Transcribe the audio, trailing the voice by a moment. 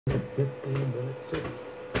15-minute city.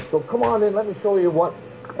 So come on in, let me show you what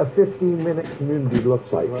a 15-minute community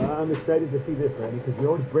looks like. Well, I'm excited to see this, Randy, because we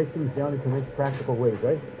always break things down into nice practical ways,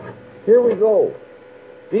 right? Here we go.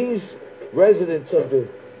 These residents of the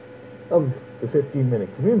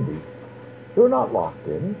 15-minute community, they're not locked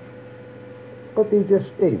in, but they just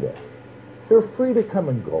stay there. They're free to come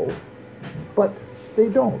and go, but they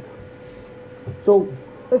don't. So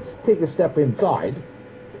let's take a step inside.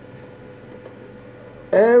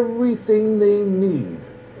 Everything they need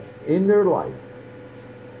in their life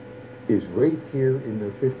is right here in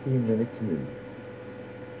their 15-minute community.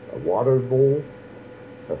 A water bowl,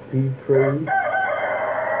 a feed tray.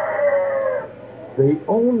 They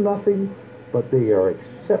own nothing, but they are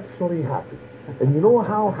exceptionally happy. And you know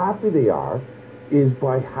how happy they are is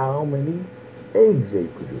by how many eggs they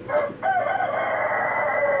produce.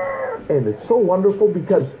 And it's so wonderful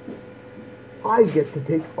because I get to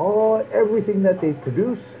take everything that they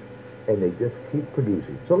produce, and they just keep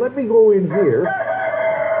producing. So let me go in here,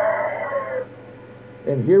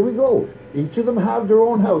 and here we go. Each of them have their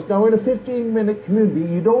own house. Now, in a 15-minute community,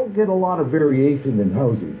 you don't get a lot of variation in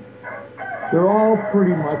housing. They're all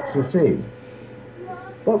pretty much the same.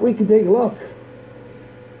 But we can take a look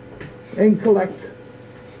and collect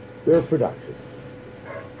their production.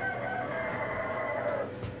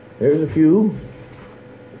 There's a few.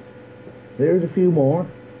 There's a few more.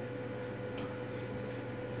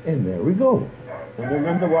 And there we go. And they're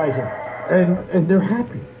none the wiser. And they're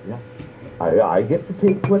happy. Yeah. I get to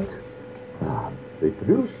take what they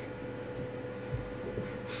produce.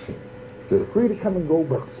 They're free to come and go,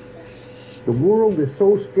 but the world is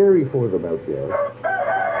so scary for them out there.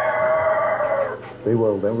 They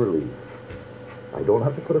will never leave. I don't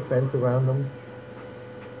have to put a fence around them.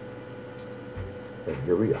 And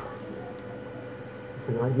here we are. It's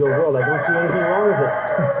an ideal world. I don't see anything wrong with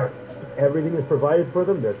it. Everything is provided for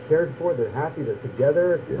them. They're cared for. They're happy. They're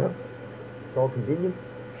together. Yeah. It's all convenient.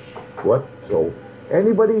 What? So,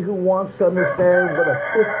 anybody who wants to understand what a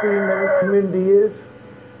 15-minute community is,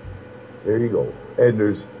 there you go. And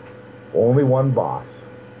there's only one boss.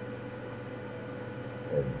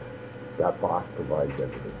 And that boss provides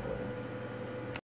everything for them.